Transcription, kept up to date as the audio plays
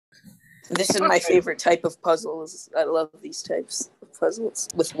This is my favorite type of puzzles. I love these types of puzzles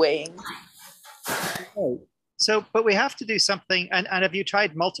with weighing. Okay. So, but we have to do something. And have you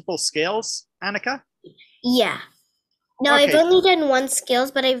tried multiple scales, Annika? Yeah. No, Okay. I've only done one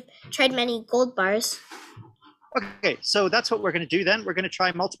scales, but I've tried many gold bars. Okay, so that's what we're going to do then. We're going to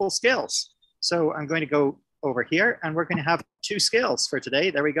try multiple scales. So I'm going to go over here and we're going to have 2 scales for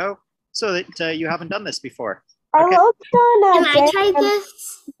today. There we go. So that you haven't done this before. I Okay. looked on Can I try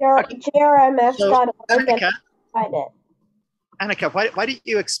this? JRMF.org Annika, and tried it. Annika, why don't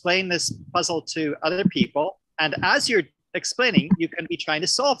you explain this puzzle to other people? And as you're explaining, you can be trying to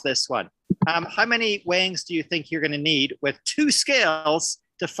solve this one. How many weighings do you think you're going to need with 2 scales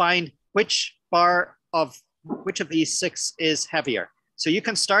to find which of these 6 is heavier? So you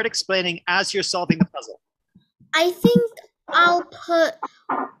can start explaining as you're solving the puzzle. I think I'll put,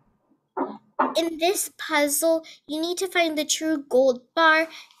 in this puzzle, you need to find the true gold bar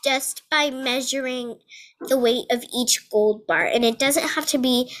just by measuring the weight of each gold bar. And it doesn't have to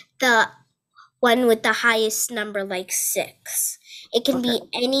be the one with the highest number, like 6. It can be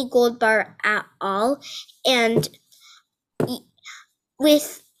any gold bar at all. And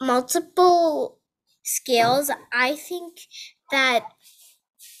with multiple scales, I think that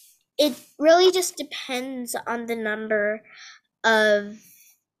it really just depends on the number of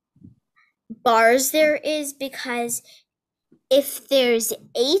bars there is, because if there's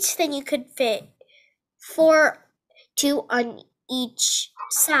 8, then you could fit 2 on each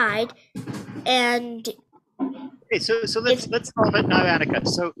side. And okay, so let's solve it now, Annika.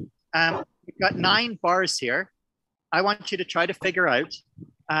 So we've got 9 bars here. I want you to try to figure out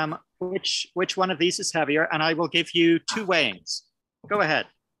which one of these is heavier, and I will give you 2 weighings. Go ahead.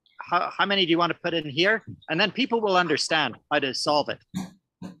 How many do you want to put in here? And then people will understand how to solve it.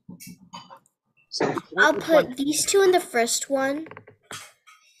 So I'll put these 2 in the first one.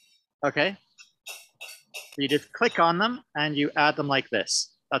 Okay. So you just click on them and you add them like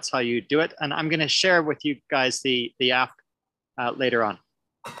this. That's how you do it. And I'm going to share with you guys the app later on.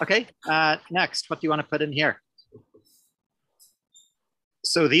 Okay. Next, what do you want to put in here?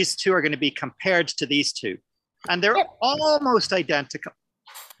 So these 2 are going to be compared to these 2. And they're almost identical,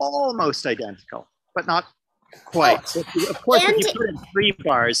 but not quite. So of course, if you put in 3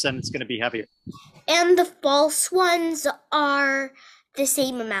 bars, then it's going to be heavier. And the false ones are the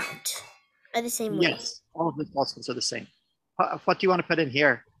same amount, are the same weight. Yes, all of the false ones are the same. What do you want to put in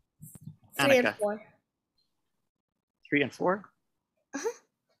here, 3 Annika? and 4. 3 and 4?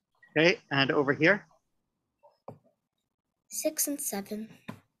 Okay, and over here? 6 and 7.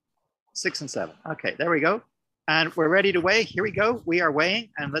 6 and 7. Okay, there we go. And we're ready to weigh. Here we go. We are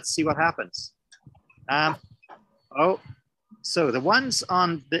weighing, and let's see what happens. So the ones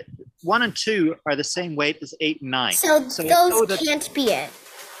on the 1 and 2 are the same weight as 8 and 9. So those can't be it.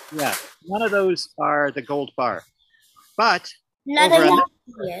 Yeah, none of those are the gold bar. But none of them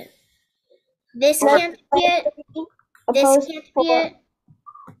can be it. This can't be it. This can't be it.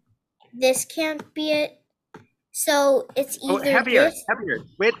 This can't be it. So it's either heavier.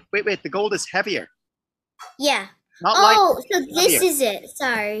 Wait. The gold is heavier. Yeah. Not light. Oh, so this is it.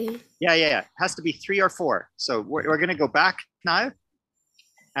 Sorry. Yeah. It has to be 3 or 4. So we're going to go back now.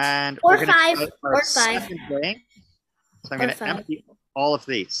 And or we're going 5. To or 5. Weighing. So I'm going to empty all of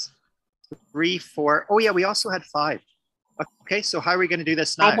these. 3, 4. Oh, yeah, we also had 5. Okay, so how are we going to do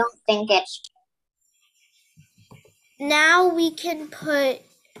this now? I don't think it's... Now we can put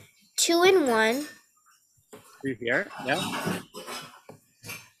 2 in 1. 3 here, yeah.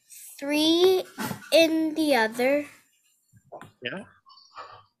 3 in the other. Yeah.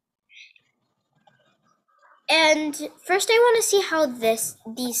 And first I want to see how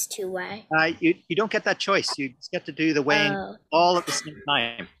these 2 weigh. You don't get that choice. You just get to do the weighing all at the same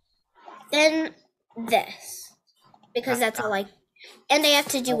time. Then this. Because that's all I... And I have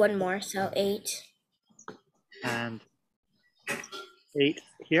to do 1 more, so 8. And 8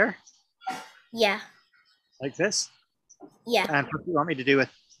 here? Yeah. Like this? Yeah. And what do you want me to do with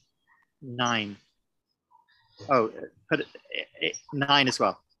 9? Oh, put 9 as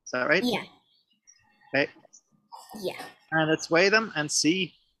well. Is that right? Yeah. Okay. Yeah. And let's weigh them and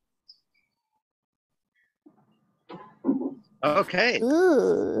see. Okay.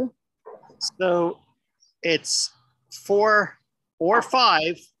 Ooh. So it's 4 or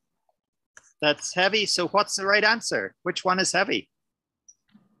 5 that's heavy. So what's the right answer? Which one is heavy?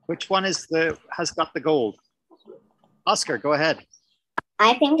 Which one has got the gold? Oscar, go ahead.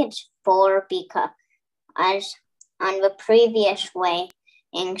 I think it's 4 because as on the previous weighing,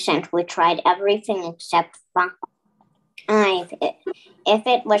 since we tried everything except 5, if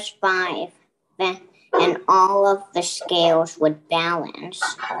it was 5, then all of the scales would balance.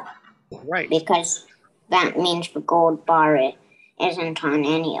 Right. because that means the gold bar isn't on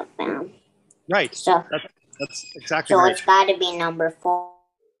any of them. Right. So that's exactly so right. it's got to be number 4.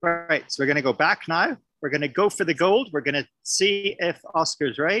 Right. So we're going to go back now. We're going to go for the gold. We're going to see if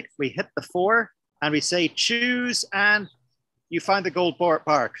Oscar's right. We hit the 4 and we say choose, and you find the gold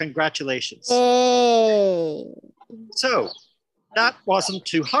bar. Congratulations. Yay. So that wasn't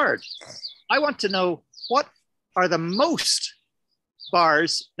too hard. I want to know, what are the most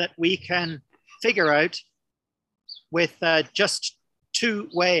bars that we can figure out with just 2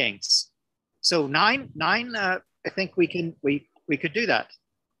 weighings? So nine. I think we could do that.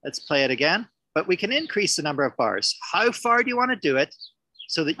 Let's play it again. But we can increase the number of bars. How far do you want to do it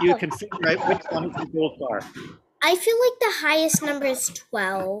so that you can figure out which one is the gold bar? I feel like the highest number is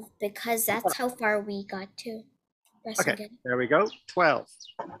 12 because that's how far we got to. Okay, there we go. 12.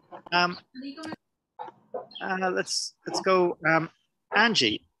 Let's go.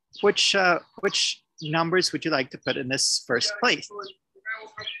 Angie, which numbers would you like to put in this first place?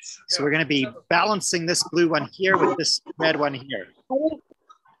 So we're going to be balancing this blue one here with this red one here.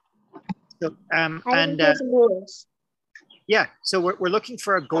 So, yeah, so we're looking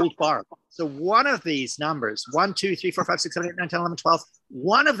for a gold bar. So one of these numbers, 1, 2, 3, 4, 5, 6, 7, 8, 9, 10, 11, 12,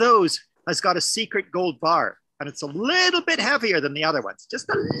 one of those has got a secret gold bar, and it's a little bit heavier than the other ones, just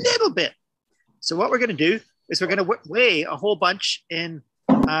a little bit. So what we're going to do is we're going to weigh a whole bunch in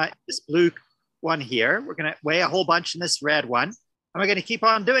this blue one here. We're going to weigh a whole bunch in this red one, and we're going to keep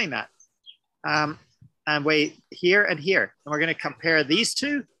on doing that. And weigh here and here. And we're going to compare these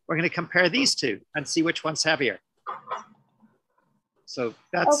two. We're going to compare these two and see which one's heavier. So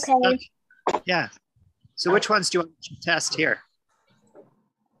that's, yeah. So which ones do you want to test here?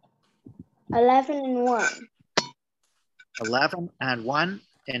 11 and 1. 11 and 1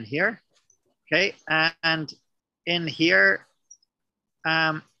 in here. Okay, and in here,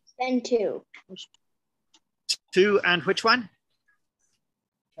 Then 2. 2 and which one?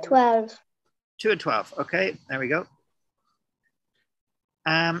 12. 2 and 12. Okay, there we go.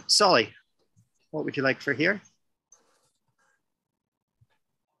 Solly, what would you like for here?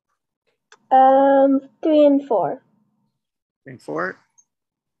 3 and 4. 3 and 4.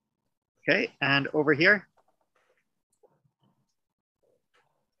 Okay, and over here?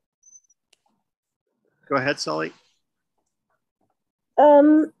 Go ahead, Solly.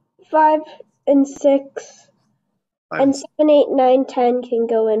 5 and 6. And 7, 8, 9, 10 can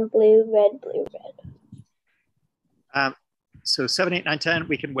go in blue, red, blue, red. So 7, 8, 9, 10,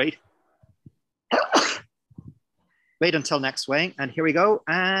 we can wait. Wait until next weighing. And here we go.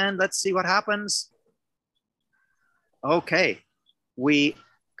 And let's see what happens. Okay. We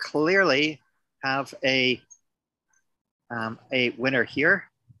clearly have a winner here.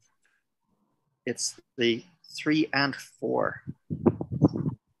 It's the 3 and 4.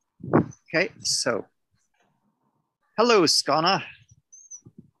 Okay, so hello, Skana.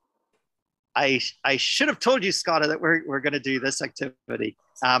 I should have told you, Skana, that we're going to do this activity.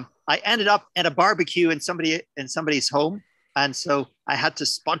 I ended up at a barbecue in somebody's home, and so I had to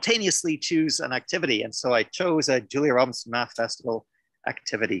spontaneously choose an activity, and so I chose a Julia Robinson Math Festival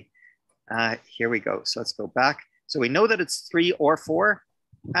activity. Here we go. So let's go back. So we know that it's 3 or 4,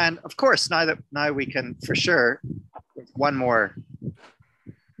 and of course now we can for sure with one more.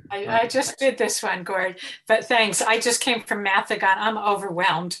 I just did this one, Gord, but thanks. I just came from Mathagon. I'm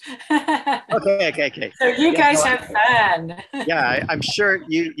overwhelmed. Okay. So you guys have fun. Yeah, I'm sure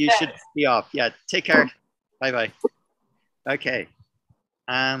you should be off. Yeah, take care. Bye-bye. Okay.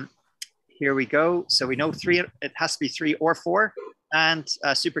 Here we go. So we know 3, it has to be 3 or 4. And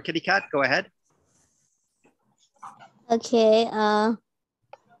Super Kitty Cat, go ahead. Okay.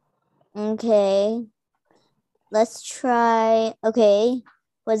 Okay. Let's try. Okay.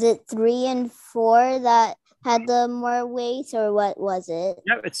 Was it 3 and 4 that had the more weights, or what was it?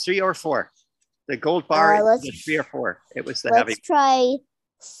 No, it's 3 or 4. The gold bar is 3 or 4. It was the heavy. Let's try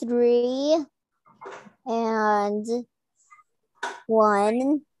 3 and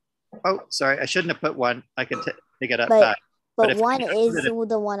 1. Oh, sorry. I shouldn't have put 1. I can take it up But back. But 1 is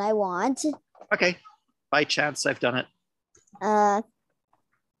the one I want. Okay. By chance, I've done it.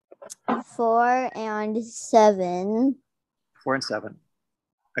 4 and 7. 4 and 7.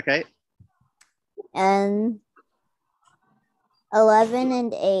 Okay. And 11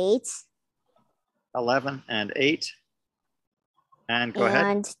 and 8. 11 and 8. And go ahead.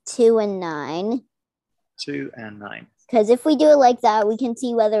 And 2 and 9. 2 and 9. Because if we do it like that, we can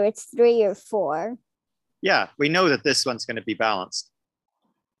see whether it's 3 or 4. Yeah, we know that this one's going to be balanced.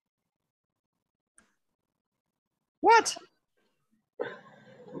 What?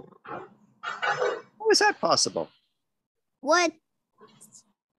 How is that possible? What?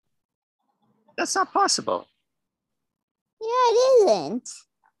 That's not possible. Yeah, it isn't.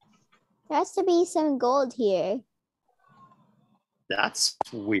 There has to be some gold here. That's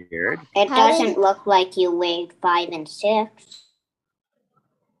weird. It How doesn't did- look like you weighed 5 and 6.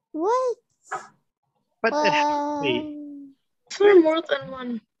 What? But it has to be. Is there more than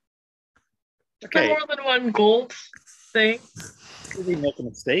one? Is there Okay, more than one gold thing? did we make a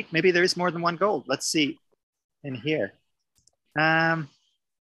mistake? Maybe there is more than one gold. Let's see in here.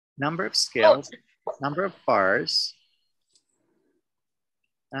 Number of scales, number of bars.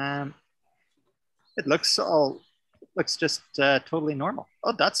 It looks just totally normal.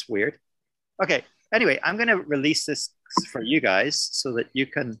 Oh, that's weird. Okay, anyway, I'm gonna release this for you guys so that you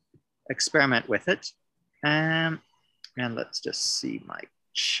can experiment with it. And let's just see my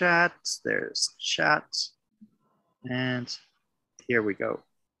chat. There's chat. And here we go.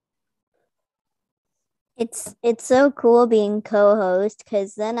 It's so cool being co-host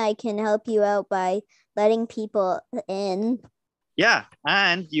because then I can help you out by letting people in. Yeah,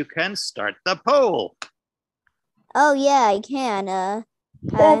 and you can start the poll. Oh yeah, I can.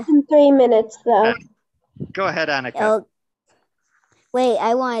 That's in 3 minutes, though. Go ahead, Annika. Oh, wait,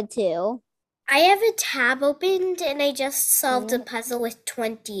 I wanted to. I have a tab opened and I just solved a puzzle with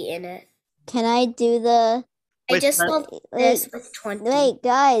 20 in it. Can I do the? I Wait, just but- solved Wait, this with 20. wait,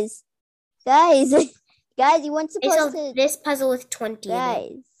 guys, guys, you weren't I supposed solved to. this puzzle with 20 in it.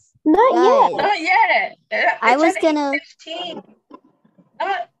 Guys, Not guys. yet. Not yet. I was said gonna- 15.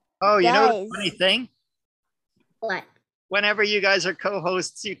 Not. Oh, you know Guys. the funny thing? What? Whenever you guys are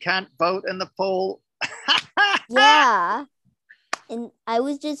co-hosts, you can't vote in the poll. Yeah, and I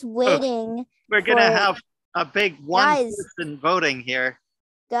was just waiting, We're gonna for- have a big one Guys. person voting here.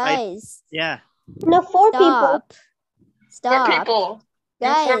 guys. Yeah. No, 4 people. Stop. Stop. 4 people.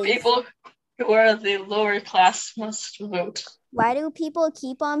 Guys. 4 people who are the lower class must vote. Why do people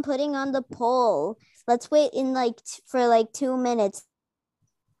keep on putting on the poll? Let's wait in for 2 minutes.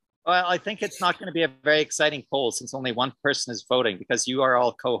 Well, I think it's not going to be a very exciting poll since only one person is voting because you are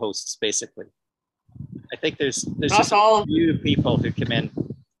all co-hosts basically. I think there's Not just all. a few people who come in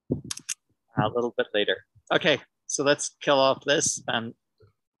a little bit later. Okay, so let's kill off this and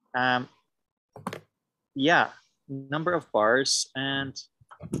yeah, number of bars and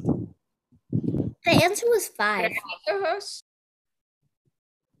The answer was 5.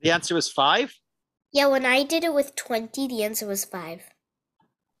 the answer was 5. Yeah, when I did it with 20, the answer was 5.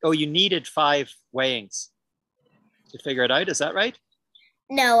 Oh, you needed 5 weighings to figure it out. Is that right?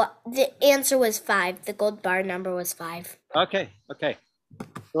 No, the answer was 5. The gold bar number was 5. Okay.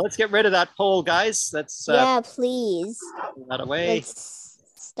 So let's get rid of that poll, guys. Let's Yeah, please. put that away. Let's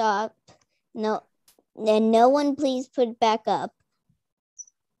stop. No, and no one please put it back up.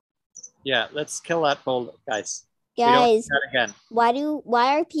 Yeah, let's kill that poll, guys. We don't Guys, do that again.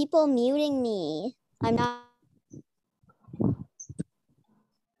 why are people muting me? I'm not.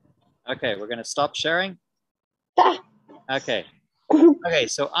 Okay, we're gonna stop sharing. Ah. Okay. Okay,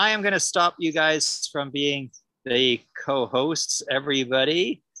 so I am gonna stop you guys from being the co-hosts,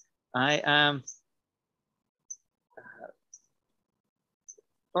 everybody. I am,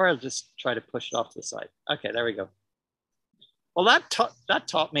 or I'll just try to push it off to the side. Okay, there we go. Well, that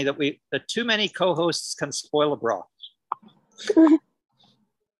taught me that too many co-hosts can spoil a broth.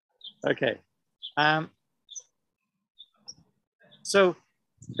 Okay. So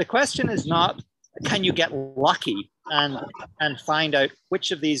the question is not, can you get lucky and find out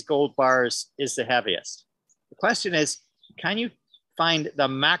which of these gold bars is the heaviest? The question is, can you find the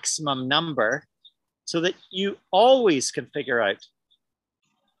maximum number so that you always can figure out,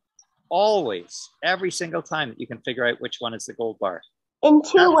 always, every single time that you can figure out which one is the gold bar? In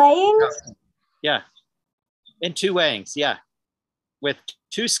 2 weighings? Yeah, in 2 weighings, yeah. With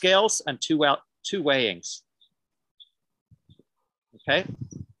 2 scales and 2 weighings. Okay.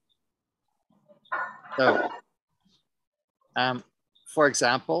 So, for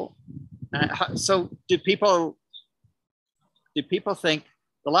example, so do people think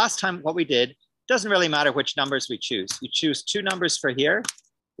the last time what we did, doesn't really matter which numbers we choose. You choose 2 numbers for here.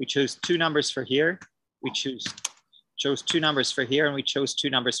 We chose 2 numbers for here. We chose 2 numbers for here, and we chose 2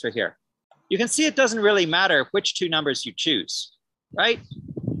 numbers for here. You can see it doesn't really matter which 2 numbers you choose, right?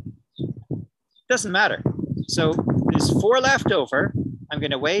 Doesn't matter. So there's 4 left over. I'm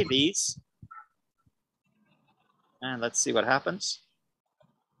going to weigh these. And let's see what happens.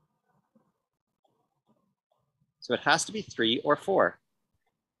 So it has to be 3 or 4.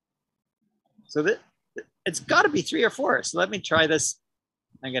 So it's got to be 3 or 4. So let me try this.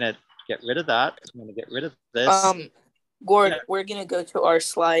 I'm going to get rid of that. I'm going to get rid of this. Gord, Yeah. we're gonna go to our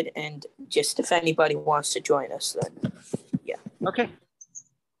slide, and just if anybody wants to join us, then Okay.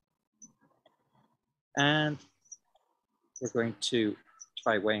 And we're going to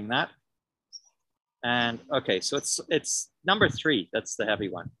try weighing that. And okay, so it's number 3. That's the heavy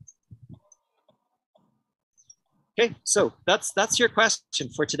one. Okay, so that's your question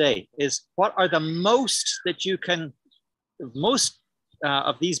for today, is what are the most that you can, most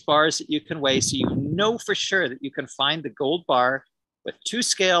of these bars that you can weigh, so you know for sure that you can find the gold bar with 2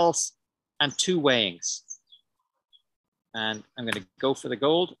 scales and 2 weighings. And I'm going to go for the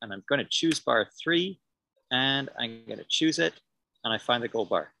gold, and I'm going to choose bar 3, and I'm going to choose it, and I find the gold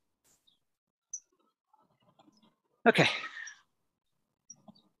bar. Okay.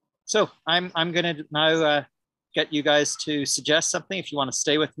 So I'm going to now get you guys to suggest something. If you want to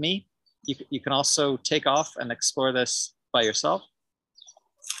stay with me, you can also take off and explore this by yourself.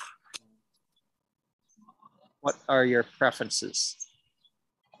 What are your preferences?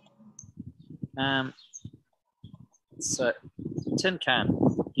 Tin can.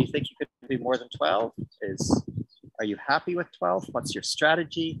 Do you think you could be more than 12? Are you happy with 12? What's your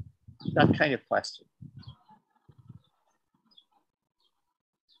strategy? That kind of question.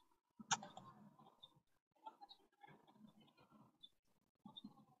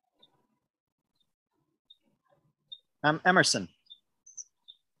 Emerson.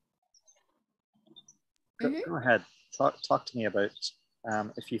 Go ahead. Talk to me about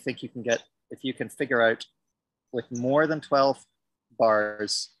if you think you can get, if you can figure out with more than 12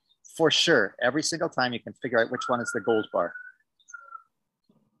 bars, for sure, every single time you can figure out which one is the gold bar.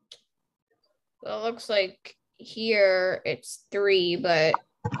 Well, it looks like here it's 3, but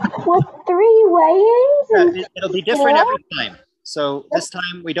With 3 weighings? Yeah, it'll be different every time. So this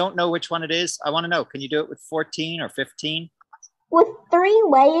time we don't know which one it is. I want to know, can you do it with 14 or 15? With 3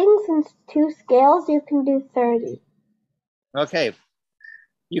 weighings and 2 scales, you can do 30. Okay.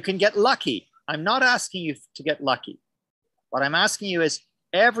 You can get lucky. I'm not asking you to get lucky. What I'm asking you is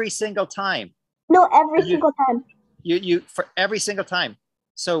every single time. No, every single time. You for every single time.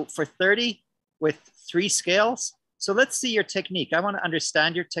 So for 30 with 3 scales. So let's see your technique. I want to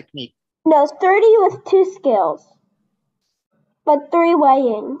understand your technique. No, 30 with 2 scales, but 3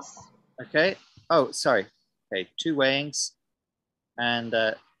 weighings. Okay. Oh, sorry. Okay, 2 weighings and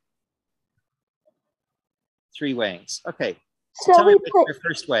 3 weighings. Okay. So tell me about your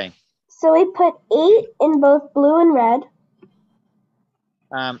first weighing. So we put 8 in both blue and red.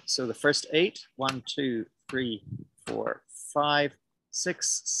 So the first 8, 1, 2, 3, 4, 5,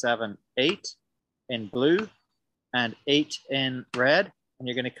 6, 7, 8 in blue and 8 in red. And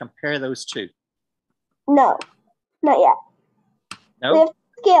you're going to compare those 2. No, not yet. No? We have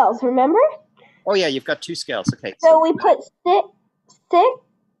scales, remember? Oh yeah, you've got 2 scales. Okay. So we put 6.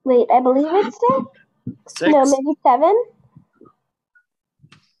 Wait, I believe it's 6. 6. No, maybe 7.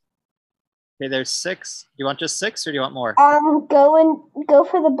 Okay, there's 6. Do you want just 6 or do you want more? Go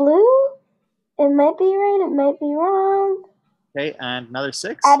for the blue. It might be right, it might be wrong. Okay, and another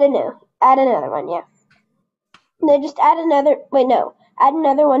 6? Add another one, yeah. No, just add another, wait, no. Add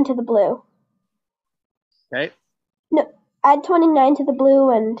another one to the blue. Okay. No, add 29 to the blue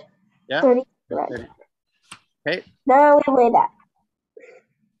and 30 to the red. 30. Okay. Now we weigh that.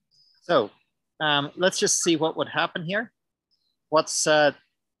 So let's just see what would happen here. What's the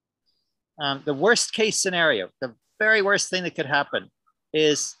worst case scenario? The very worst thing that could happen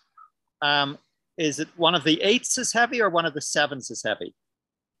is it one of the 8s is heavy or one of the 7s is heavy?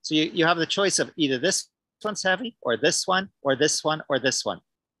 So you have the choice of either this one's heavy or this one or this one or this one.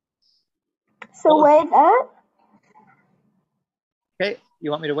 So weigh that. Okay, you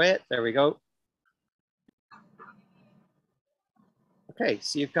want me to weigh it? There we go. Okay,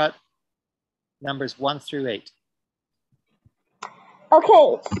 so you've got numbers 1 through 8.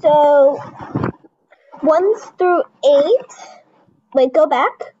 Okay, so 1 through 8. Wait, go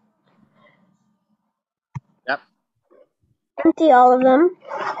back. Yep. Empty all of them.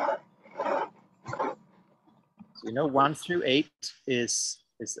 So you know 1 through 8 is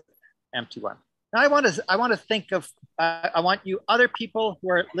empty one. Now I want to think of I want you other people who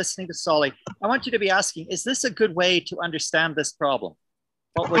are listening to Solly, I want you to be asking, is this a good way to understand this problem?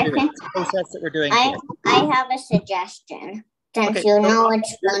 What we're doing, the process that we're doing here. I have a suggestion. Since you know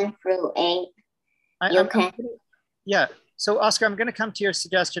it's 1 through 8, you can. Yeah. So Oscar, I'm going to come to your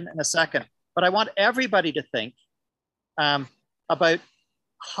suggestion in a second, but I want everybody to think about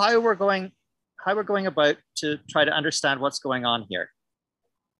how we're going about to try to understand what's going on here.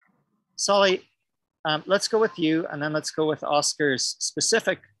 Solly, let's go with you, and then let's go with Oscar's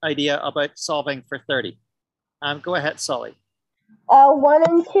specific idea about solving for 30. Go ahead, Solly. 1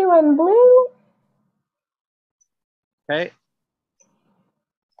 and 2 in blue. Okay.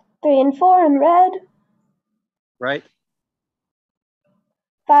 3 and 4 in red. Right.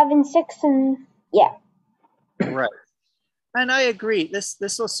 5 and 6 in Yeah. Right. And I agree. This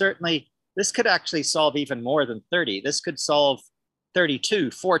could actually solve even more than 30. This could solve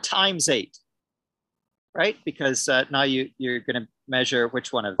 32, 4 times 8, right? Because now you're going to measure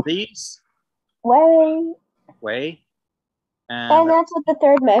which one of these. Way. And that's what the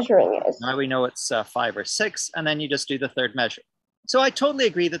third measuring is. Now we know it's 5 or 6, and then you just do the third measure. So I totally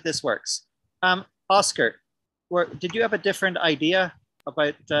agree that this works. Oscar, did you have a different idea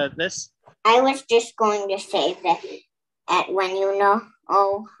about this? I was just going to say that when you know,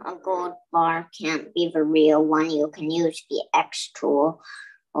 a gold bar can't be the real one, you can use the X tool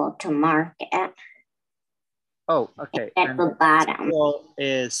to mark it. Oh, okay. At the bottom. Tool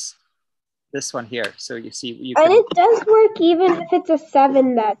is this one here. So you see, and it does work even if it's a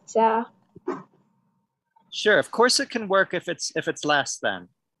 7. That's Sure, of course it can work if it's less than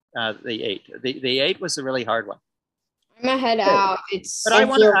the 8. The 8 was a really hard one. I'm gonna head out. But I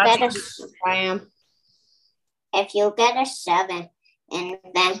want to ask if you get a 7, and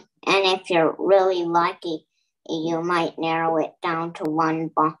if you're really lucky, you might narrow it down to 1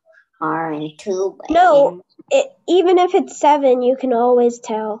 bar and 2. No, even if it's 7, you can always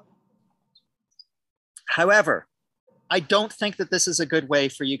tell. However, I don't think that this is a good way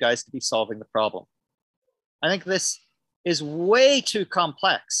for you guys to be solving the problem. I think this is way too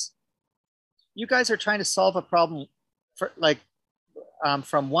complex. You guys are trying to solve a problem for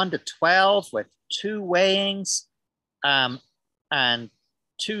from 1 to 12 with 2 weighings and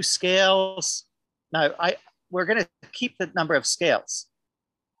 2 scales. Now, we're going to keep the number of scales,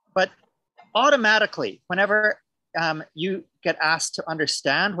 but automatically, whenever you get asked to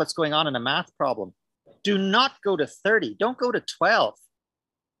understand what's going on in a math problem, do not go to 30. Don't go to 12.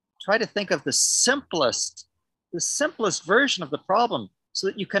 Try to think of the simplest version of the problem so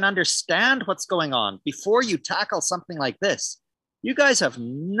that you can understand what's going on before you tackle something like this. You guys have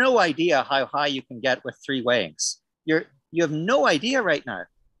no idea how high you can get with 3 weighings. You have no idea right now.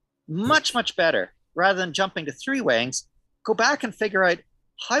 Much, much better, rather than jumping to 3 weighings, go back and figure out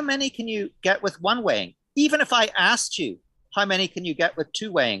how many can you get with 1 weighing. Even if I asked you how many can you get with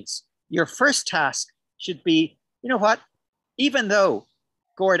 2 weighings, your first task should be, you know what, even though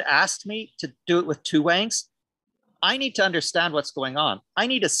Gord asked me to do it with 2 weighings, I need to understand what's going on. I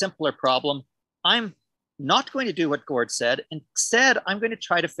need a simpler problem. I'm not going to do what Gord said. Instead, I'm going to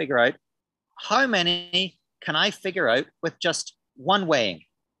try to figure out how many can I figure out with just 1 weighing.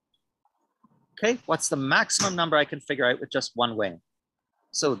 Okay, what's the maximum number I can figure out with just 1 weighing?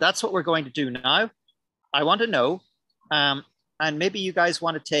 So that's what we're going to do now. I want to know, and maybe you guys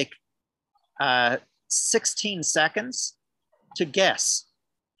want to take 16 seconds to guess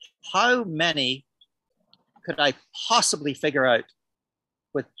how many could I possibly figure out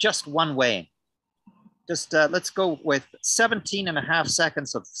with just 1 weighing. Just let's go with 17.5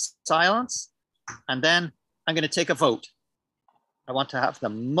 seconds of silence, and then I'm going to take a vote. I want to have the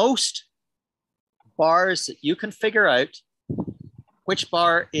most bars that you can figure out. Which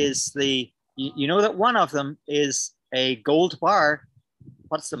bar is you know that one of them is a gold bar.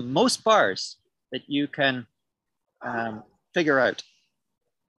 What's the most bars that you can figure out?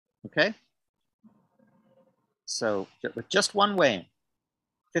 Okay. So with just 1 weighing,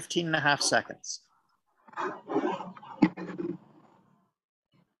 15.5 seconds.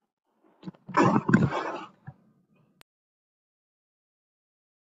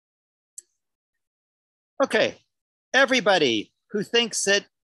 Okay, everybody who thinks that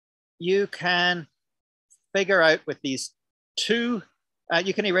you can figure out with these 2,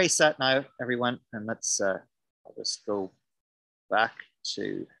 you can erase that now, everyone, and let's I'll just go back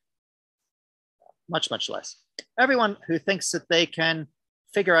to much, much less. Everyone who thinks that they can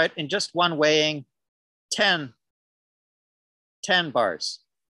figure out in just 1 weighing 10 bars,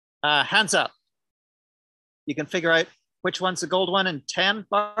 hands up. You can figure out which one's the gold one in 10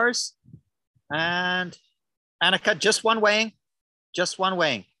 bars. And Annika, just 1 weighing, just 1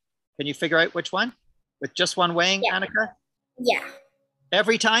 weighing. Can you figure out which one with just 1 weighing, yeah. Annika? Yeah.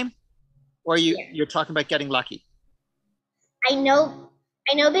 Every time? Or you're talking about getting lucky? I know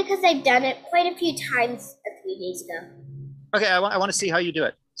because I've done it quite a few times a few days ago. Okay, I want to see how you do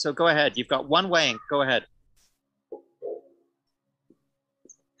it. So go ahead. You've got 1 weighing. Go ahead.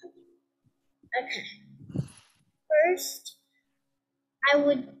 Okay. First, I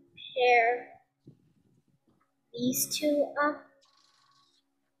would pair these 2 up.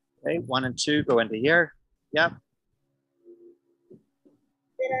 Okay, 1 and 2 go into here. Yep.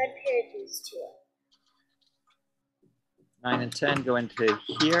 Then I'd pair these 2 up. 9 and 10 go into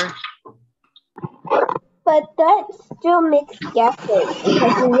here. But that still makes guessing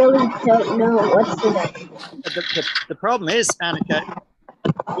because you really don't know what's in it. The problem is, Annika,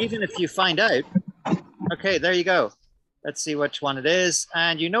 even if you find out, Okay, there you go. Let's see which one it is.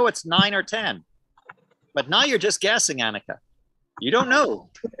 And you know it's 9 or 10. But now you're just guessing, Annika. You don't know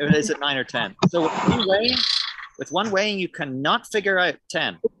if it is at 9 or 10. So with one weighing, you cannot figure out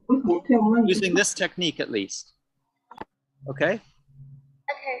 10. Using this technique at least. Okay?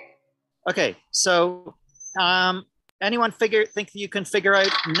 Okay, so anyone think you can figure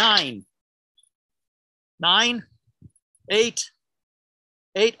out 9? 9? 8?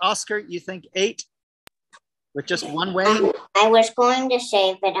 8, Oscar, you think 8? With just one weighing? I was going to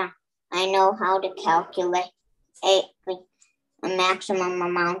say that I know how to calculate a maximum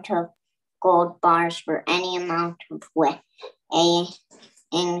amount of gold bars for any amount of weighings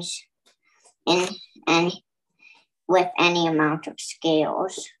and with any amount of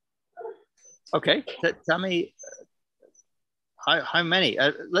scales. Okay, tell me how many.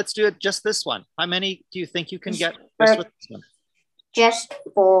 Let's do it just this one. How many do you think you can get just with this one? Just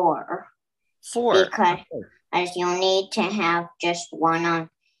 4. 4. Because as you'll need to have just one on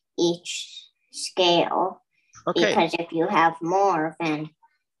each scale. Okay. Because if you have more, then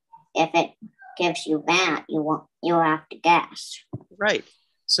if it gives you that, you'll have to guess. Right.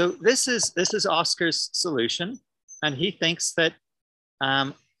 So this is Oscar's solution, and he thinks that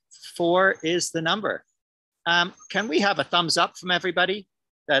 4 is the number. Can we have a thumbs up from everybody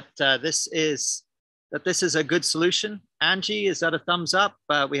that this is a good solution? Angie, is that a thumbs up?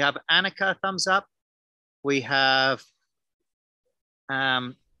 We have Annika, thumbs up. We have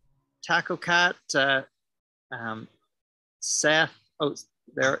Taco Cat, Seth. Oh,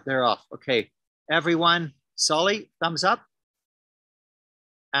 they're off. Okay, everyone. Solly, thumbs up.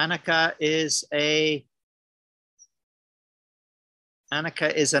 Annika is an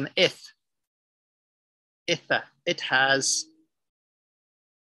if. Itha. It has.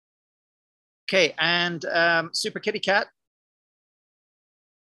 Okay, and Super Kitty Cat.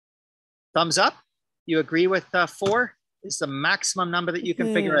 Thumbs up. You agree with 4 is the maximum number that you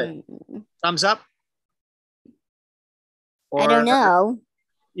can figure out. Thumbs up. Or, I don't know.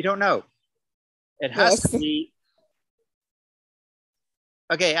 You don't know. It has to be.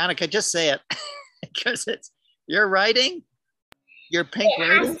 Okay, Annika, just say it because you're writing. Your pink It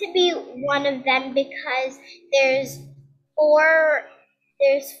writing. has to be one of them because there's 4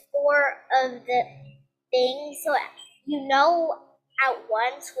 of the things, so you know at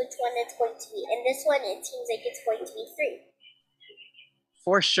once which one it's going to be. And this one, it seems like it's going to be 3.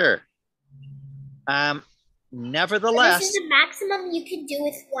 For sure. Nevertheless, this is the maximum you can do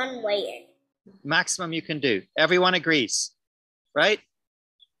with one weighing. Maximum you can do. Everyone agrees, right?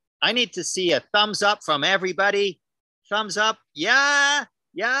 I need to see a thumbs up from everybody. Thumbs up. Yeah.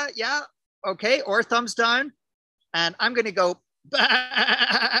 Okay. Or thumbs down. And I'm going to go,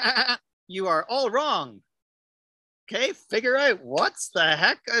 bah! You are all wrong. Okay. Figure out what's the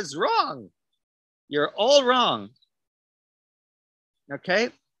heck is wrong. You're all wrong.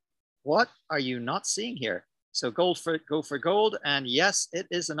 Okay. What are you not seeing here? So go for gold. And yes, it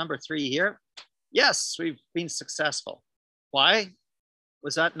is the number 3 here. Yes, we've been successful. Why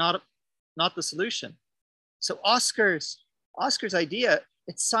was that not the solution? So Oscar's idea,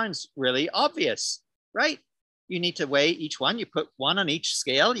 it sounds really obvious, right? You need to weigh each one. You put 1 on each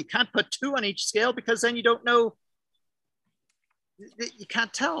scale. You can't put 2 on each scale because then you don't know. You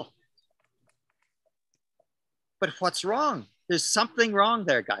can't tell. But what's wrong? There's something wrong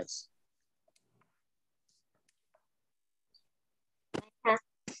there, guys.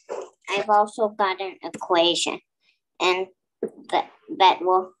 I've also got an equation, and that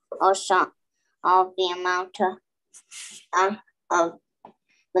will also solve the amount of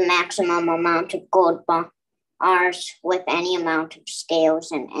the maximum amount of gold bars with any amount of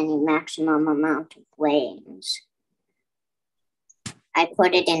scales and any maximum amount of weighings. I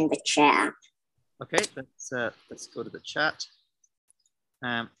put it in the chat. Okay, let's go to the chat.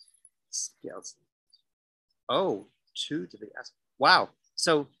 Scales. Oh, 2 to the S. Wow.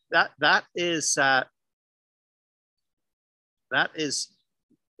 So that is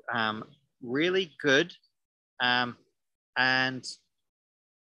really good, and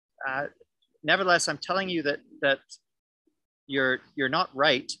nevertheless, I'm telling you that you're not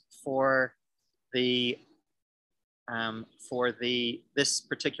right for this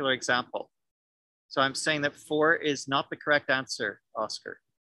particular example. So I'm saying that 4 is not the correct answer, Oscar.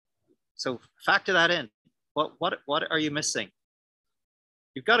 So factor that in. What are you missing?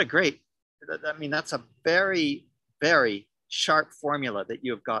 You've got a great. I mean, that's a very, very sharp formula that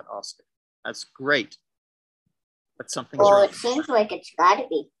you have got, Oscar. That's great. But something's wrong. It seems like it's got to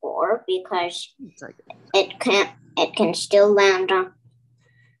be 4 because it can still land on.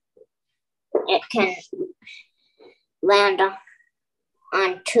 It can land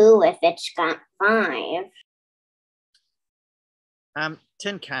on 2 if it's got 5.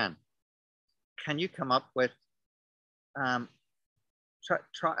 Tin Can, can you come up with,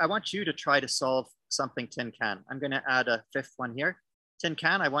 try, I want you to try to solve something, Tin Can. I'm going to add a 5th one here. Tin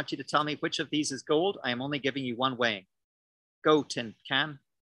Can, I want you to tell me which of these is gold. I am only giving you 1 weighing. Go, Tin Can.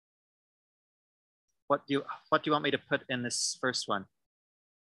 What do you want me to put in this first one?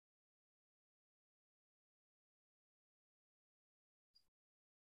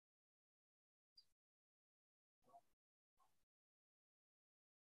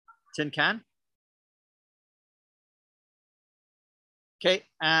 Tin Can? Okay,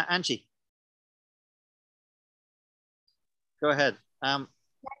 Angie. Go ahead. Can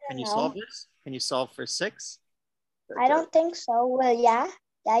you solve this? Can you solve for 6? I don't think so. Well, yeah,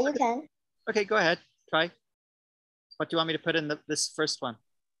 you can. Okay, go ahead. Try. What do you want me to put in this first one?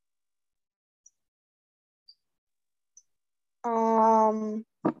 1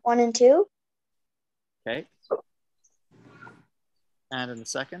 and 2. Okay. And in the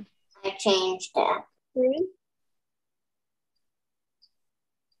second? I changed that. 3.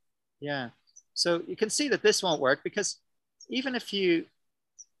 Yeah. So you can see that this won't work because even if you,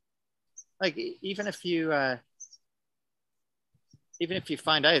 even if you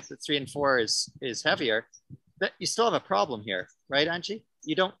find out that 3 and 4 is heavier, that you still have a problem here, right, Angie?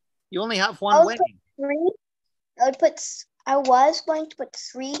 You only have 1 weighing. 3. I was going to put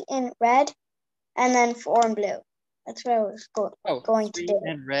 3 in red and then 4 in blue. That's what I was going to do.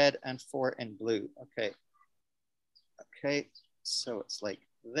 3 in red and 4 in blue. Okay. Okay. So it's like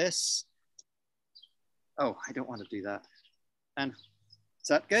this. Oh, I don't want to do that. And is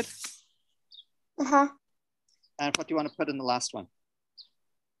that good? Uh-huh. And what do you want to put in the last one?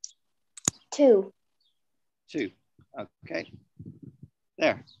 2. 2. Okay.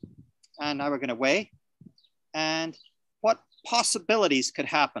 There. And now we're going to weigh. And what possibilities could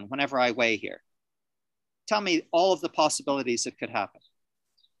happen whenever I weigh here? Tell me all of the possibilities that could happen.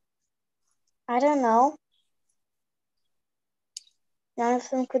 I don't know. None of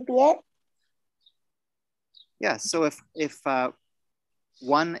them could be it. Yeah, so if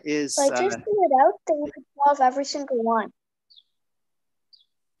 1 is... So I just figured out that you could solve every single one.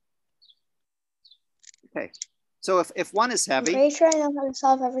 Okay, so if 1 is heavy... I'm pretty sure I know how to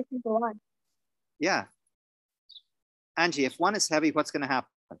solve every single one. Yeah. Angie, if 1 is heavy, what's going to happen?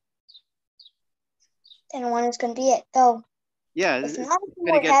 Then 1 is going to be it. So yeah, if none of them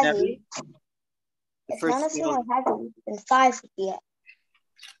were heavy, then 5 would be it.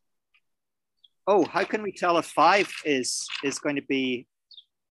 Oh, how can we tell if 5 is going to be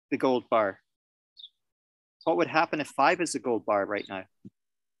the gold bar? What would happen if 5 is a gold bar right now?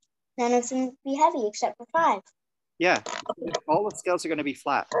 None of them would be heavy except for 5. Yeah, all the scales are going to be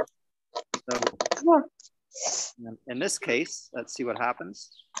flat. So in this case, let's see what happens.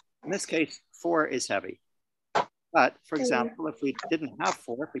 In this case, 4 is heavy. But for example, if we didn't have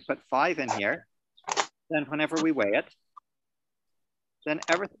 4, if we put 5 in here, then whenever we weigh it, then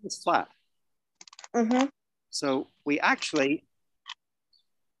everything is flat. Mm-hmm. So we actually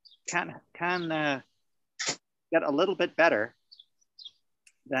can get a little bit better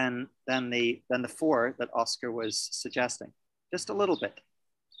than the 4 that Oscar was suggesting, just a little bit.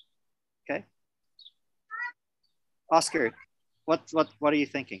 Okay, Oscar, what are you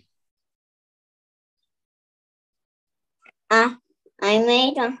thinking? I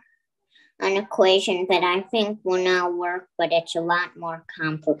made an equation that I think will now work, but it's a lot more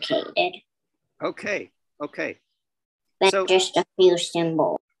complicated. Okay. Than just a few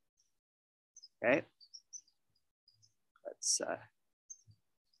symbols. Okay. Let's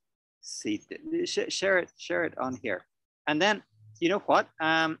see. Share it on here. And then, you know what?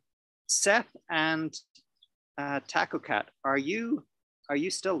 Seth and Taco Cat, are you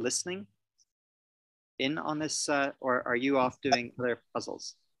still listening in on this, or are you off doing other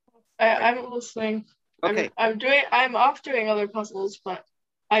puzzles? I'm listening. Okay. I'm off doing other puzzles, but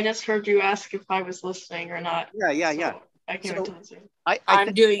I just heard you ask if I was listening or not. Yeah. So I came into listening.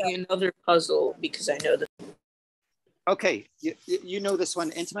 I'm doing another puzzle because I know that. Okay, you know this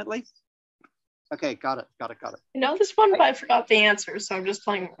one intimately? Okay, got it. I know this one, but I forgot the answer, so I'm just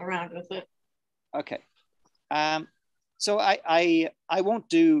playing around with it. Okay. So I won't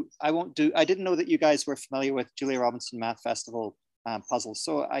do. I didn't know that you guys were familiar with Julia Robinson Math Festival puzzles,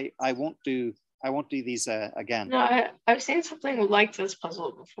 so I won't do these again. No, I've seen something like this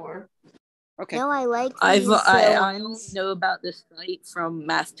puzzle before. Okay. No, I like I only know about this site from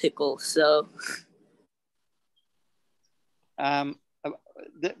MathPickle, so.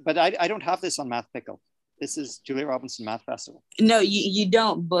 But I don't have this on MathPickle. This is Julia Robinson Math Festival. No, you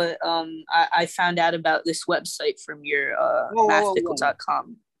don't, but I found out about this website from your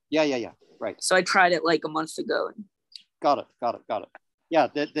mathpickle.com. Yeah. Right. So I tried it like a month ago. Got it. Yeah,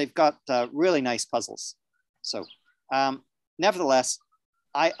 they've got really nice puzzles. So, nevertheless,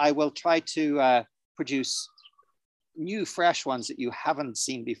 I will try to produce new, fresh ones that you haven't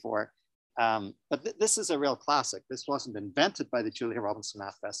seen before. But this is a real classic. This wasn't invented by the Julia Robinson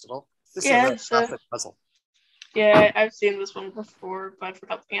Math Festival. This is a real classic puzzle. Yeah, I've seen this one before, but I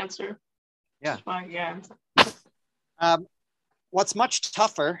forgot the answer. Yeah. Yeah. What's much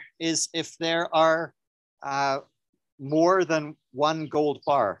tougher is if there are more than one gold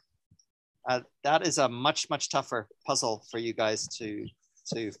bar. That is a much tougher puzzle for you guys to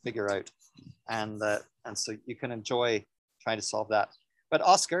figure out, and so you can enjoy trying to solve that. But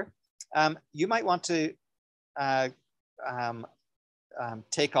Oscar, you might want to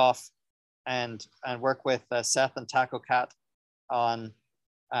take off and work with Seth and Taco Cat on.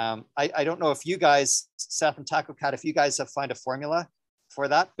 I don't know if you guys, Seth and Taco Cat, if you guys have found a formula for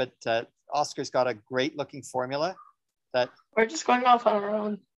that, but Oscar's got a great looking formula that we're just going off on our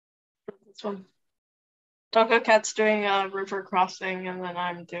own for this one. Taco Cat's doing river crossing, and then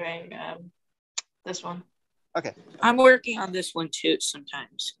I'm doing this one. Okay. I'm working on this one too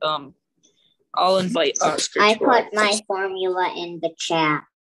sometimes. I'll invite Oscar. I put my formula in the chat.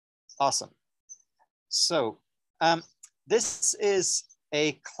 Awesome. So this is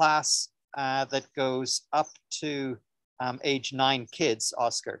a class that goes up to age 9 kids,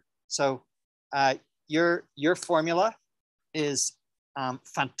 Oscar. So your formula is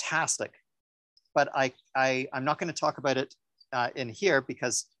fantastic, but I'm not going to talk about it in here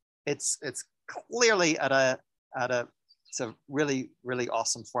because it's clearly it's a really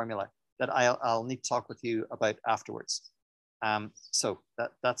awesome formula that I'll need to talk with you about afterwards. So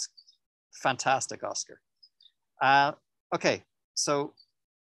that's fantastic, Oscar. Okay, so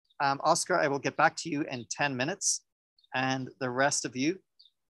Oscar, I will get back to you in 10 minutes, and the rest of you,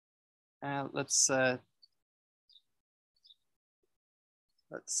 let's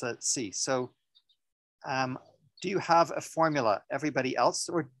see. So do you have a formula, everybody else,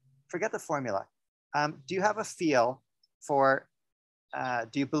 or forget the formula? Do you have a feel for,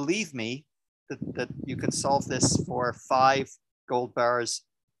 do you believe me that you can solve this for 5 gold bars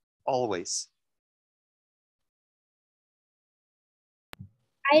always?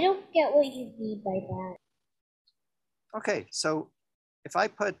 I don't get what you mean by that. Okay, so if I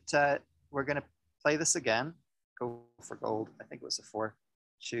put, we're going to play this again. Go for gold. I think it was a 4.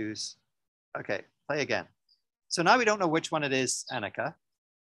 Choose. Okay, play again. So now we don't know which one it is, Annika.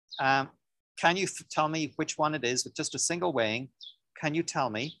 Can you tell me which one it is with just a single weighing? Can you tell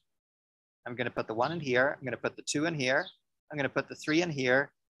me? I'm going to put the 1 in here. I'm going to put the 2 in here. I'm going to put the 3 in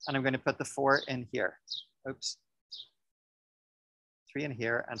here. And I'm going to put the 4 in here. Oops. 3 in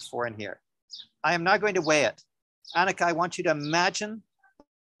here and 4 in here. I am now going to weigh it. Annika, I want you to imagine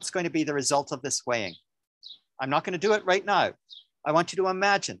what's going to be the result of this weighing. I'm not going to do it right now. I want you to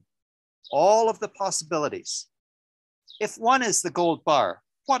imagine all of the possibilities. If 1 is the gold bar,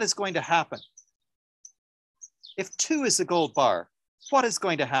 what is going to happen? If 2 is the gold bar, what is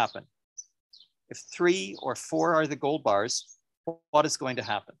going to happen? If 3 or 4 are the gold bars, what is going to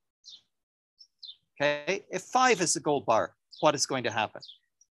happen? Okay, if 5 is the gold bar, what is going to happen?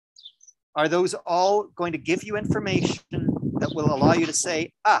 Are those all going to give you information that will allow you to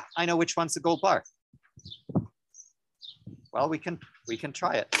say, I know which one's the gold bar? Well, we can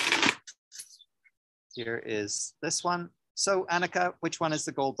try it. Here is this one. So Annika, which one is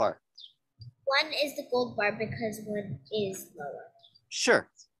the gold bar? 1 is the gold bar because 1 is lower. Sure,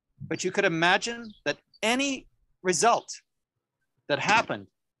 but you could imagine that any result that happened,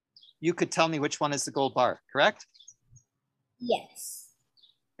 you could tell me which one is the gold bar, correct? Yes.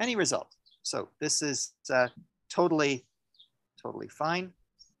 Any result. So this is totally fine.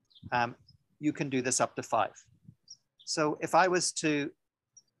 You can do this up to 5. So if I was to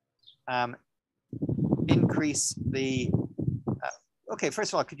increase the, okay,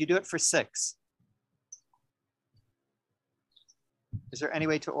 first of all, could you do it for 6? Is there any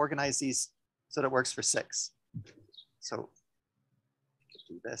way to organize these so that it works for 6? So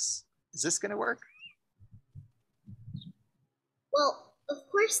do this. Is this going to work? Well, of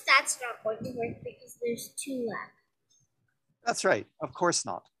course that's not going to work because there's 2 left. That's right. Of course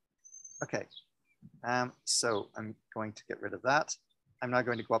not. Okay. So I'm going to get rid of that. I'm now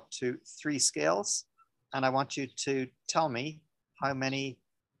going to go up to 3 scales, and I want you to tell me how many,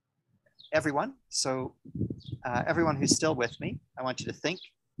 everyone. So everyone who's still with me, I want you to think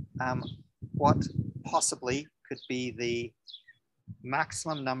what possibly could be the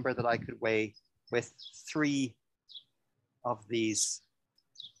maximum number that I could weigh with 3 of these,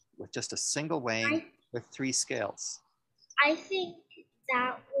 with just a single weighing with 3 scales. I think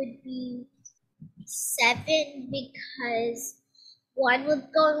that would be 7 because 1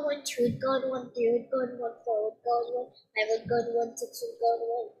 would go in 1, 2 would go in 1, 3 would go in 1, 4 would go in 1, 5 would go in 1, 6 would go in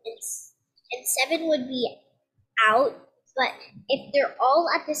 1, and 7 would be out. But if they're all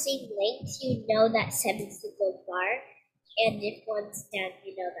at the same length, you know that 7's the gold bar, and if 1's down,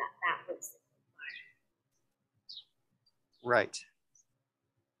 you know that that one's the gold bar. Right.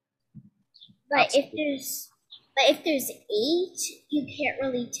 But if there's 8, you can't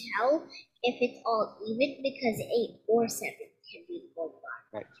really tell if it's all even because 8 or 7 can be gold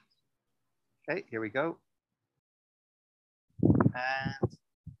bar. Right. Okay, here we go. And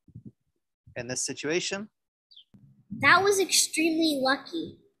in this situation, that was extremely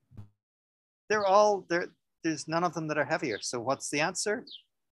lucky. they're all there. There's none of them that are heavier. So what's the answer?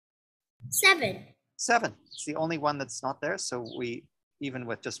 7. 7. It's the only one that's not there. So we, even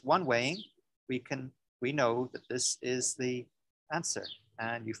with just one weighing, we know that this is the answer.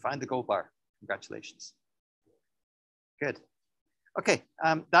 And you find the gold bar. Congratulations. Good. Okay,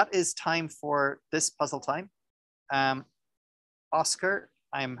 that is time for this puzzle time. Oscar,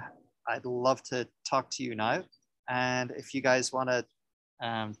 I'd love to talk to you now. And if you guys want to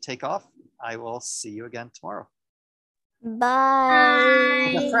take off, I will see you again tomorrow.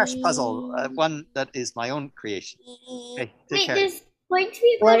 Bye. A fresh puzzle, one that is my own creation. Okay, take care. There's going to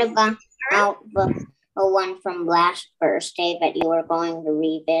be What about the one from last Thursday that you were going to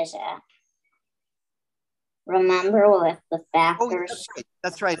revisit? Remember with the factors? Oh,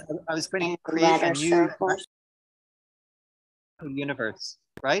 that's right. I was going to and create a letter new circles. universe,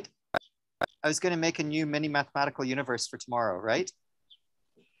 right? I was going to make a new mini mathematical universe for tomorrow, right?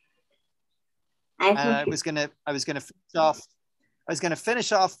 I was going to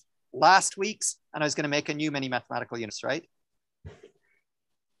finish off last week's, and I was going to make a new mini mathematical universe, right?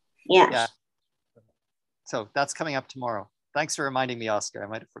 Yes. Yeah. So that's coming up tomorrow. Thanks for reminding me, Oscar. I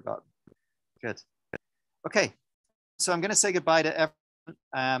might have forgotten. Good. Okay. So I'm going to say goodbye to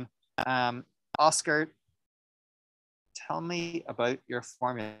everyone. Oscar, tell me about your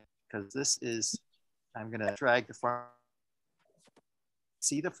formula, because this is, I'm going to drag the formula.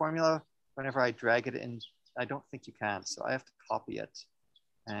 See the formula whenever I drag it in? I don't think you can. So I have to copy it.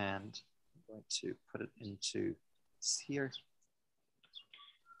 And I'm going to put it into here.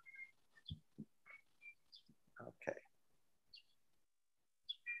 Okay.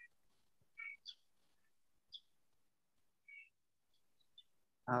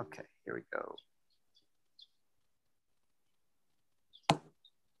 Okay, here we go.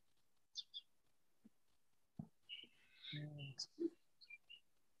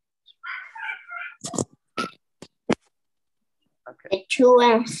 Okay. The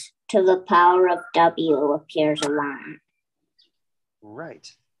 2s to the power of w appears alone.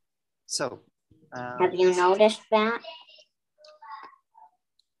 Right. So. Have you noticed that?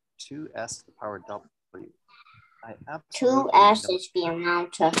 2s to the power w. 2s is the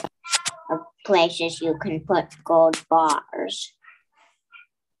amount of places you can put gold bars.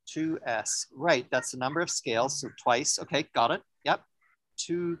 2s, right? That's the number of scales, so twice. Okay, got it. Yep.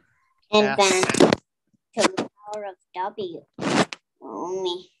 2s. And then to the power of w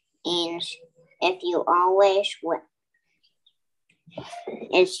only means if you always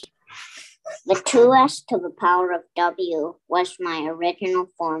is the 2s to the power of w was my original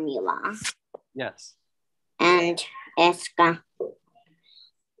formula. Yes. And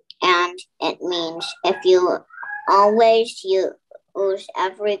it means if you always use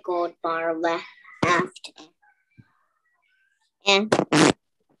every gold bar left and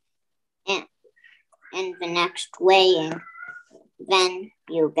in the next weighing, then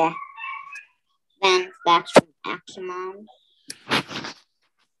that's the maximum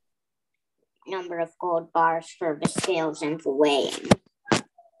number of gold bars for the scales and the weighing.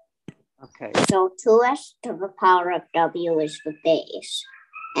 Okay. So 2s to the power of w is the base.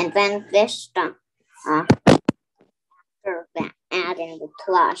 And then this stuff, after that, adding the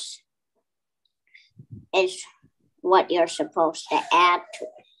plus, is what you're supposed to add to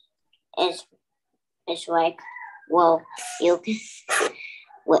it. Is like, well, you can,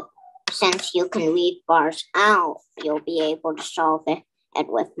 since you can leave bars out, you'll be able to solve it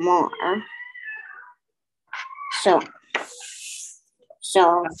with more. So,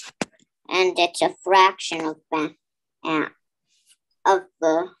 and it's a fraction of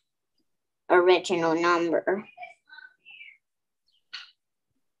the original number.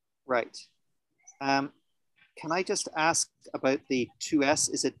 Right. Can I just ask about the 2s?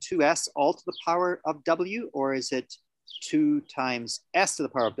 Is it 2s all to the power of w, or is it 2 times s to the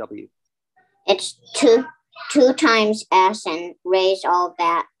power of w? It's 2 times s and raise all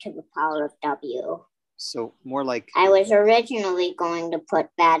that to the power of w. So more like. I was originally going to put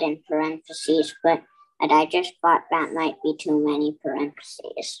that in parentheses, but I just thought that might be too many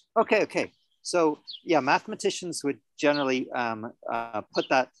parentheses. Okay. So yeah, mathematicians would generally put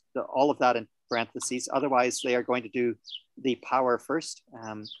all of that in parentheses. Otherwise, they are going to do the power first.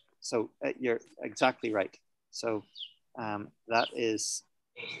 So you're exactly right. So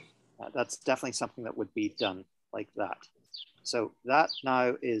that's definitely something that would be done like that. So that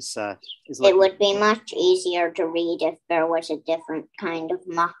now is it would be much easier to read if there was a different kind of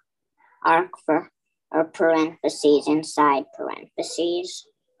mark for or parentheses inside parentheses.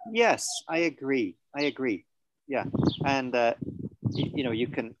 Yes, I agree. Yeah, and you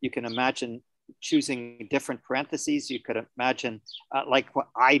can imagine choosing different parentheses. You could imagine like what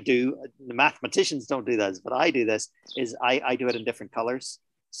I do. The mathematicians don't do this, but I do this. Is I do it in different colors.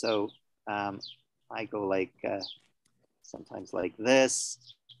 So I go like sometimes like this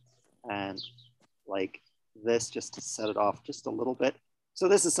and like this, just to set it off just a little bit. So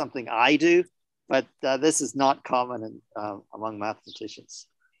this is something I do, but this is not common among mathematicians.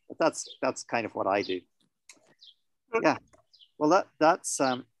 But that's kind of what I do. Yeah. Well, that's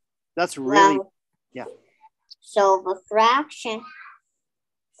really, yeah. So the fraction.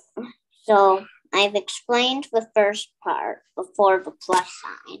 So I've explained the first part before the plus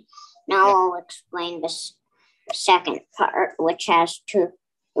sign. Now I'll explain the second part, which has two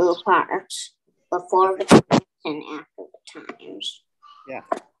parts, before the times and after the times. Yeah.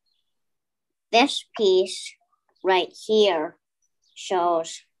 This piece right here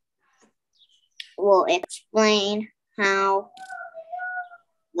will explain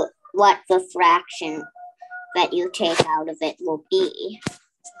what the fraction that you take out of it will be.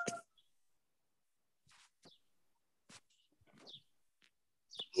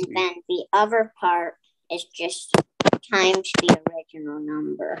 And then the other part is just times the original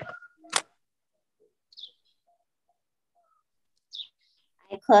number.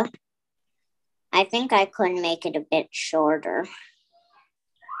 I think I could make it a bit shorter.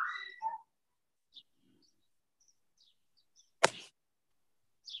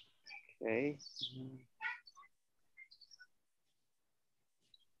 Okay.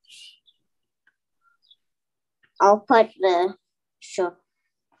 I'll put the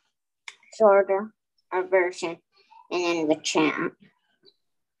shorter version in the chat.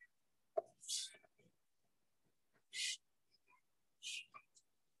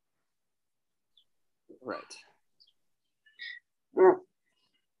 Right.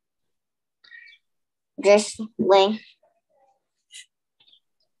 Just like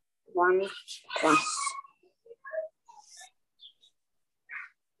 1 plus.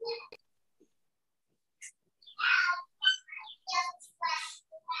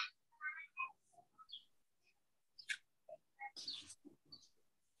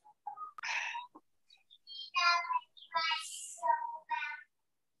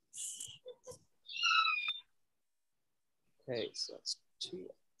 Okay, so that's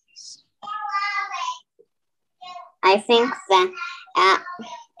 2x. I think that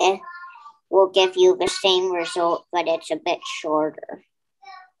it will give you the same result, but it's a bit shorter.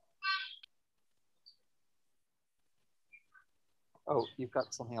 Oh, you've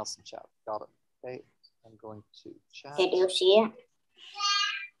got something else in chat. Got it. Okay, I'm going to chat. Did you see it?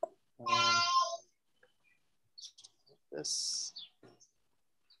 This.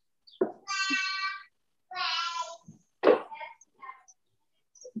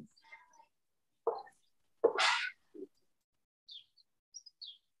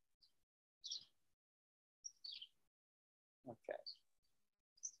 Okay.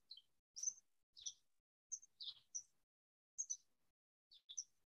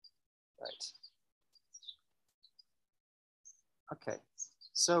 Right. Okay.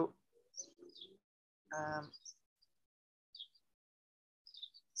 So,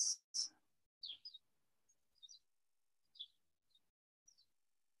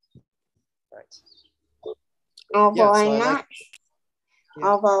 right. Although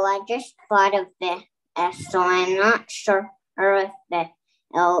although I just thought of this, so I'm not sure if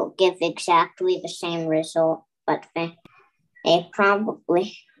it'll give exactly the same result, but they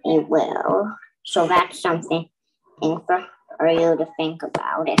probably will. So that's something for you to think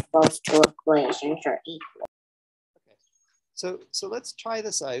about if those two equations are equal. Okay. So let's try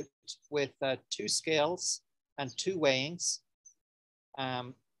this out with 2 scales and 2 weighings.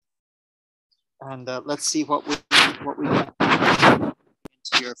 And let's see what we get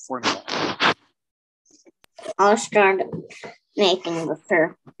into your formula. I'll start making the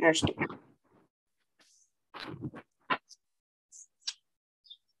first.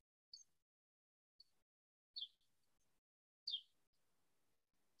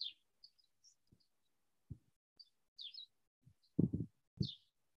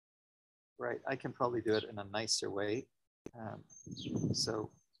 right, I can probably do it in a nicer way.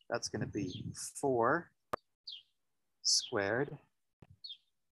 So that's going to be 4 squared.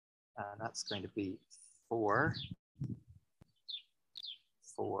 And that's going to be 4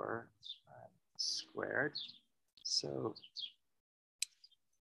 squared. So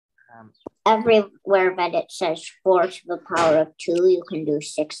everywhere that it says 4 to the power of 2, you can do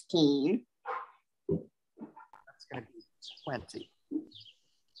 16. That's going to be 20,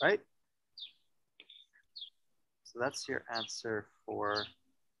 right? So that's your answer for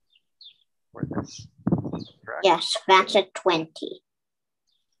this, correct? Yes, that's a 20.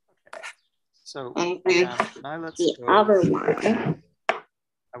 Okay. So And then now let's the go. other one.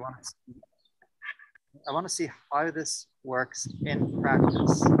 I want to see how this works in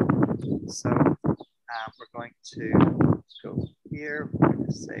practice. So we're going to go here. We're going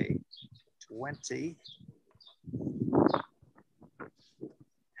to say 20.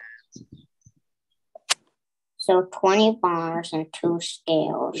 So 20 bars and 2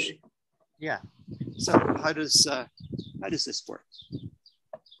 scales. Yeah. So how does this work?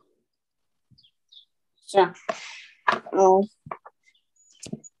 So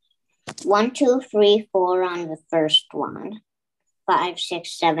 1, 2, 3, 4 on the first one, 5,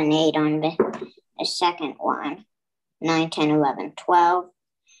 6, 7, 8 on the second one, 9, 10, 11, 12,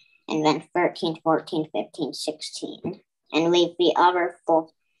 and then 13, 14, 15, 16, and leave the other 4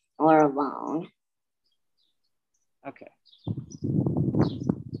 alone. Okay.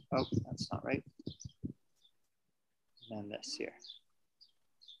 Oh, that's not right. And then this here.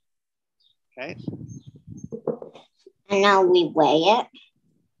 Okay. And now we weigh it,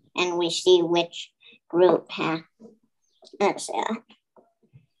 and we see which group has. That's it.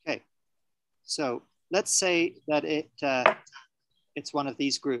 Okay. So let's say that it's one of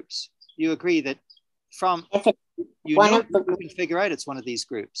these groups. You agree that from If it's you one know of the you can figure out it's one of these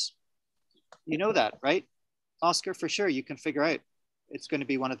groups. You know that, right? Oscar, for sure, you can figure out it's going to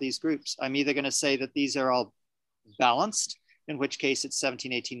be one of these groups. I'm either going to say that these are all balanced, in which case it's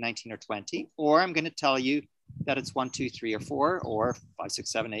 17, 18, 19, or 20, or I'm going to tell you that it's 1, 2, 3, or 4, or 5,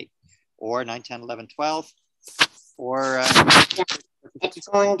 6, 7, 8, or 9, 10, 11, 12, or... it's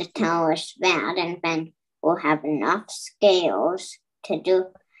going to tell us that, and then we'll have enough scales to do...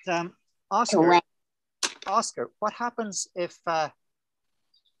 Oscar, what happens if...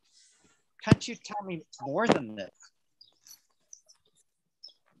 can't you tell me more than this?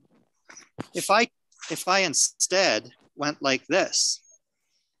 If I instead went like this,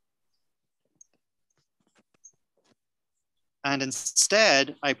 and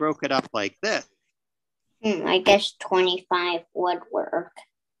instead I broke it up like this. I guess 25 would work.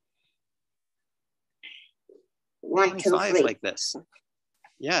 1, 2, 3. Like this.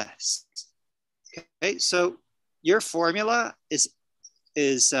 Yes. Okay, so your formula is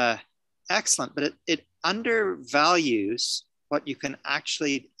excellent, but it undervalues what you can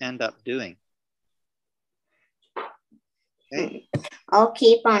actually end up doing. Okay. I'll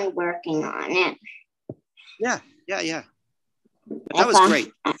keep on working on it. Yeah. That was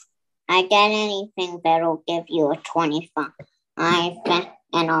great. I get anything that'll give you a 25, and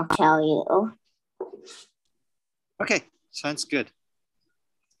I'll tell you. Okay, sounds good.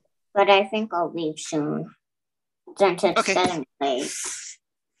 But I think I'll leave soon, since it's okay. 7 days.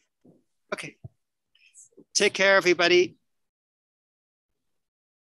 Okay. Take care, everybody.